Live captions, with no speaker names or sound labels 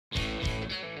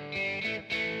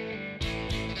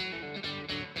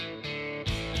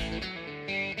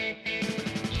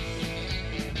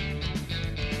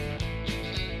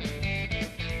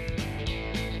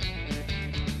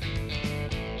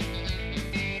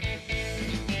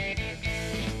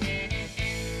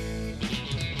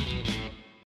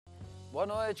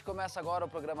Boa noite, começa agora o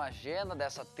programa Agenda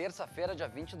dessa terça-feira, dia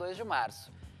 22 de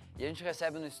março. E a gente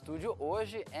recebe no estúdio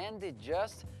hoje Andy,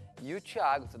 Just e o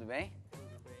Thiago, tudo bem?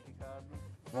 Tudo bem, Ricardo.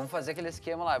 Vamos fazer aquele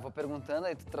esquema lá, eu vou perguntando,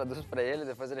 aí tu traduz pra ele,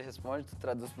 depois ele responde, tu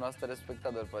traduz pro nosso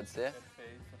telespectador, pode ser?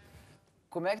 Perfeito.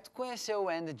 Como é que tu conheceu o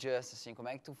Andy Just, assim, como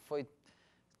é que tu foi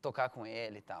tocar com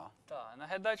ele e tal? Tá, na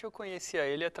realidade eu conhecia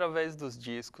ele através dos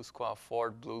discos com a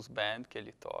Ford Blues Band que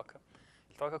ele toca.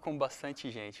 Ele toca com bastante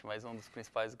gente, mas um dos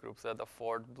principais grupos é da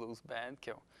Ford Blues Band,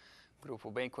 que é um grupo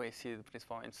bem conhecido,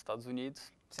 principalmente nos Estados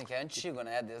Unidos. Sim, que é antigo,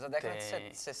 né? Desde a década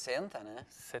de 60, né?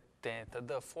 70.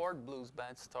 The Ford Blues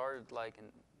Band started like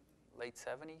in late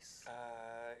 70s?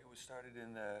 It was started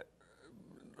in the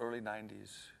early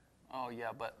 90s. Oh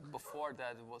yeah, but before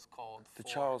that it was called The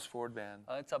Ford. Charles Ford Band.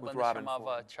 Antes a with banda Robin chamava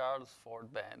Ford. Charles Ford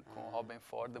Band, com Robin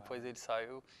Ford, depois ele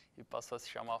saiu e passou a se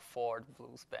chamar Ford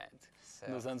Blues Band,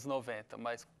 Certo. nos anos 90.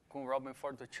 Mas com Robin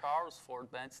Ford, the Charles Ford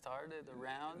Band started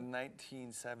around...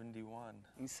 1971.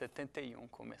 Em 71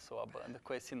 começou a banda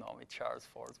com esse nome, Charles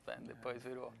Ford Band, depois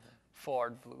virou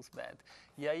Ford Blues Band.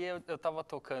 E aí eu tava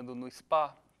tocando no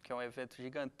SPA, que é um evento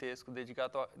gigantesco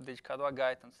dedicado à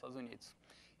gaita nos Estados Unidos.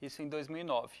 Isso em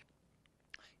 2009.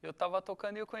 Eu estava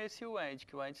tocando e eu conheci o Andy,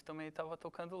 que o Andy também estava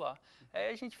tocando lá. Aí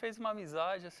a gente fez uma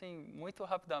amizade, assim, muito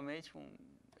rapidamente.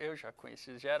 Eu já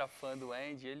conheci, já era fã do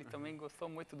Andy, ele também gostou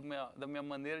muito da minha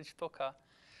maneira de tocar.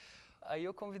 Aí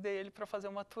eu convidei ele para fazer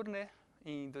uma turnê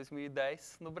em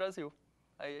 2010 no Brasil.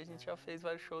 Aí a gente já fez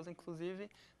vários shows, inclusive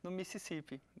no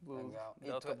Mississippi. Legal. E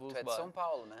Delta tu Blues é de Bar. São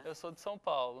Paulo, né? Eu sou de São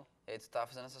Paulo. E aí tu tá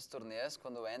fazendo essas turnês,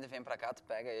 quando o Andy vem pra cá, tu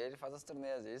pega ele e faz as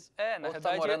turnês, é isso? É, na Ou tu tá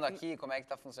verdade, morando aqui, como é que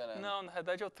tá funcionando? Não, na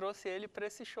verdade eu trouxe ele para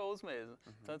esses shows mesmo.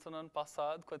 Tanto no ano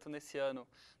passado quanto nesse ano,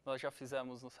 nós já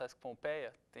fizemos no Sesc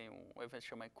Pompeia, tem um evento que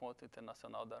chama Encontro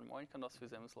Internacional da Harmônica, nós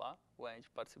fizemos lá, o Andy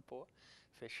participou,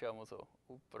 fechamos o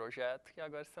projeto e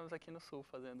agora estamos aqui no Sul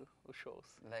fazendo os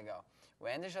shows. Legal. O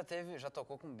Andy já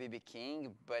tocou com B.B. King,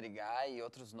 Buddy Guy e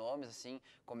outros nomes, assim.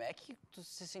 Como é que tu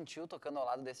se sentiu tocando ao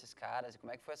lado desses caras e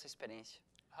como é que foi essa experiência?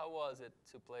 How was it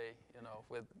to play,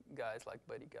 with guys like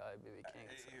Buddy Guy, B.B. King?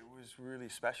 It was really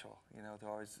special, to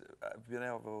always I've been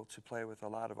able to play with a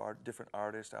lot of different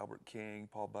artists: Albert King,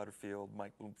 Paul Butterfield,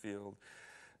 Mike Bloomfield,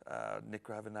 Nick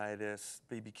Gravenitis,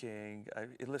 B.B. King.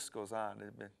 The list goes on.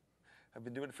 I've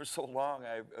been doing it for so long.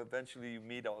 I eventually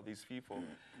meet all these people.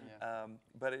 Yeah.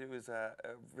 But it was a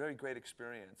very great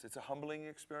experience. It's a humbling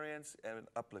experience and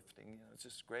uplifting. It's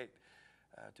just great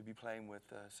to be playing with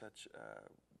such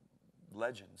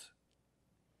legends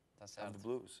Tá of certo. the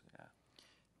blues. Yeah.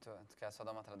 Tu quer só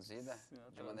dar uma traduzida?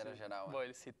 De maneira geral. Bom,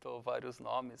 ele citou vários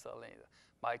nomes, além da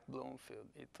Mike Bloomfield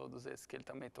e todos esses que ele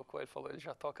também tocou. Ele falou, ele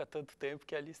já toca há tanto tempo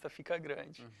que a lista fica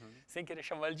grande. Sem querer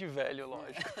chamar ele de velho,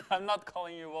 lógico. I'm not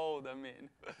calling you old, I mean.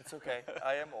 It's okay.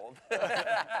 I am old.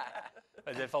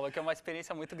 Mas ele falou que é uma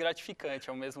experiência muito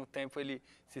gratificante. Ao mesmo tempo, ele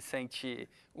se sente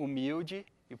humilde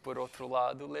e, por outro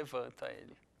lado, levanta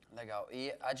ele. Legal.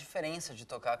 E a diferença de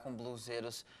tocar com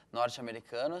bluseiros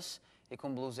norte-americanos e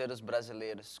com bluseiros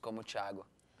brasileiros, como o Thiago?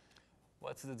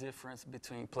 What's the difference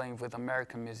between playing with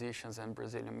American musicians and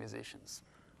Brazilian musicians?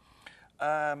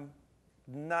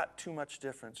 Not too much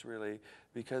difference, really,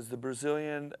 because the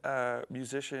Brazilian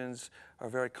musicians are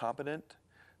very competent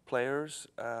players.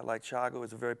 Like Thiago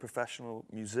is a very professional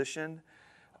musician,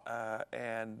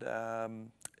 and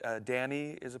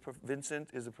Danny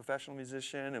Vincent is a professional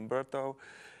musician, Humberto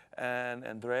and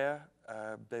Andrea.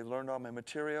 They learned all my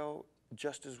material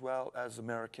just as well as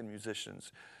American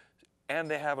musicians. And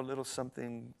they have a little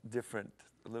something different,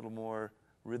 a little more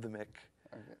rhythmic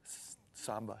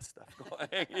samba stuff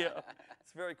going. Yeah,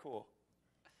 it's very cool.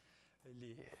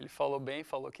 Ele falou bem,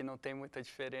 falou que não tem muita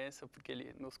diferença, porque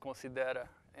ele nos considera,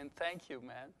 and thank you,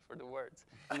 man, for the words,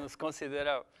 ele nos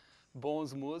considera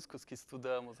bons músicos que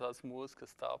estudamos as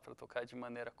músicas tal para tocar de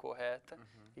maneira correta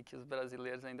e que os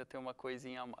brasileiros ainda têm uma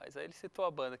coisinha a mais. Aí ele citou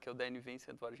a banda, que é o Dini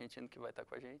Vincent, o argentino, que vai estar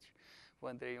com a gente, o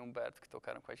André e o Humberto, que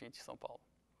tocaram com a gente em São Paulo.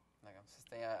 Legal. Vocês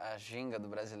têm a ginga do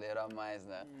brasileiro a mais,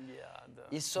 né? Yeah,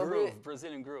 E sobre... groove,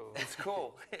 Brazilian groove. It's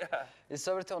cool. Yeah. E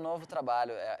sobre o teu novo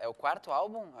trabalho, é o quarto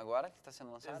álbum agora que está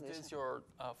sendo lançado? Is this your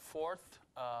fourth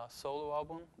solo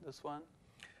album, this one?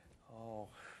 Oh,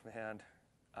 man,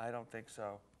 I don't think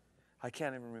so. I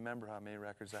can't even remember how many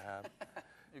records I have.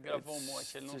 Ele gravou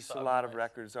monte, ele não Just sabe. a lot of mais.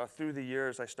 records. Through the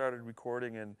years, I started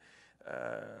recording in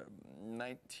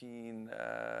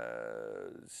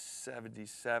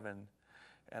 1977,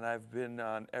 and I've been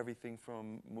on everything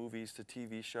from movies to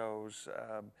TV shows.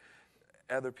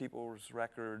 other people's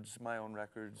records, my own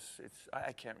records.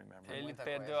 I can't remember. Ele muita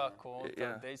perdeu coisa, a né? conta,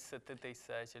 Yeah. desde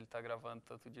 77 ele está gravando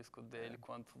tanto o disco dele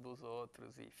quanto dos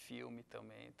outros, e filme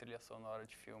também, trilha sonora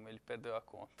de filme, ele perdeu a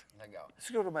conta. Legal.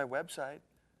 Just go to my website.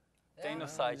 Tem no É,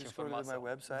 site Just go to my informação,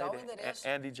 website, Dá o endereço.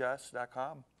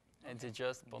 andyjust.com.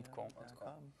 andjust.com.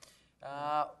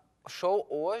 Show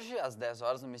hoje, às 10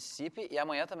 horas no Mississippi, e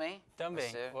amanhã também.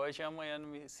 Também, Você- hoje e amanhã no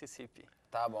Mississippi.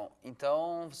 Tá bom.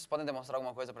 Então, vocês podem demonstrar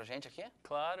alguma coisa pra gente aqui?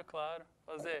 Claro, claro.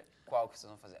 Fazer. Qual que vocês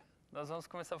vão fazer? Nós vamos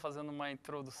começar fazendo uma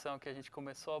introdução que a gente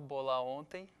começou a bolar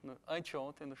ontem,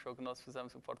 anteontem, no show que nós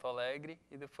fizemos em Porto Alegre,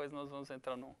 e depois nós vamos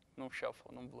entrar num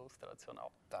shuffle, num blues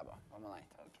tradicional. Tá bom, vamos lá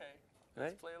então. Ok.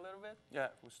 Right? Let's play a little bit.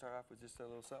 Yeah, we'll start off with just a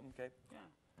little something, okay?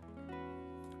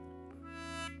 Yeah.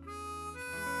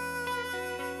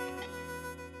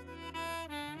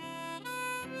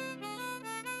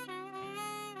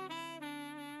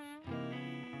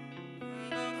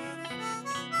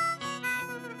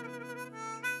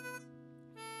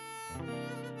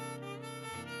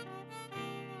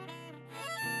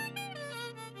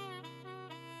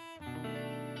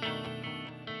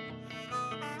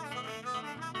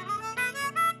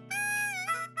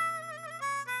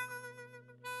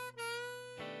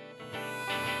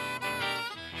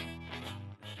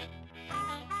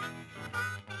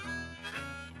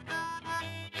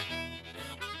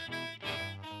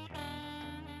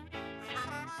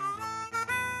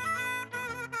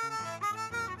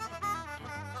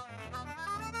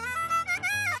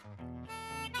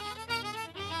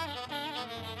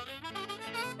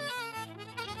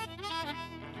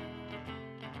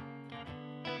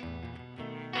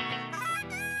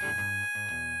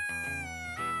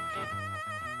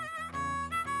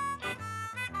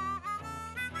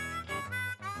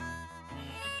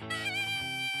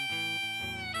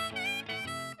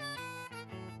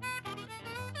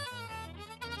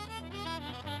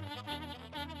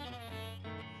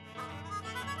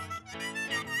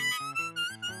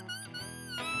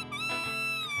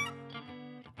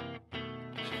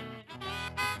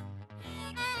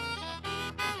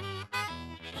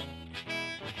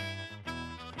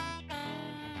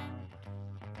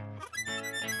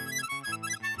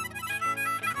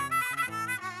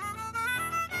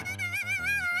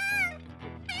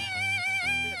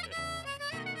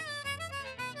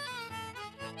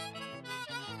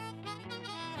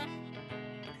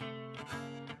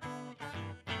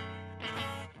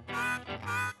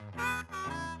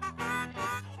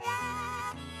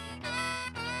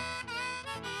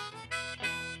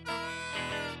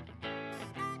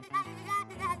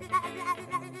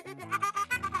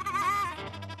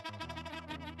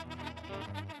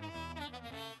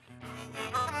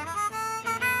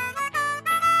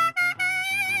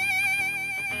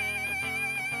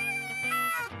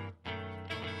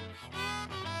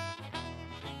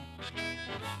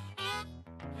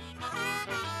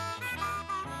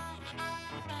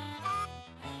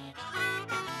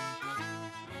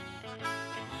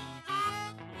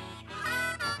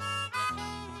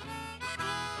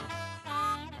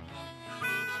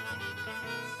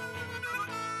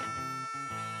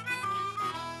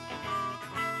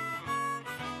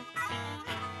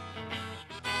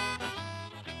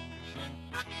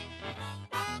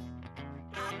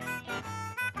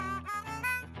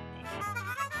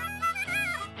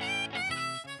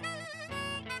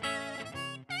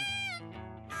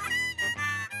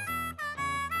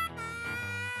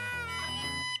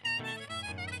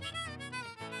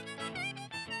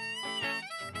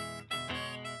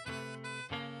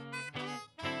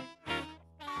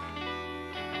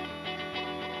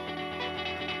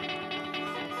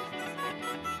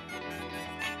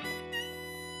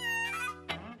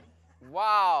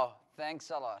 Uau! Thanks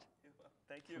a lot.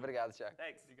 Thank you. Obrigado, Thiago.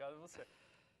 Thanks. Obrigado a você.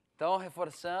 Então,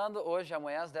 reforçando, hoje e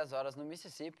amanhã às 10 horas no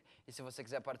Mississippi. E se você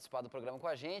quiser participar do programa com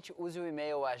a gente, use o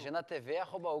e-mail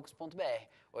agendatv@ux.br.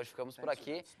 Hoje ficamos por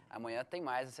aqui. Amanhã tem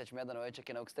mais às 7h30 da noite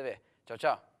aqui na UCSTV. Tchau,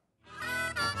 tchau.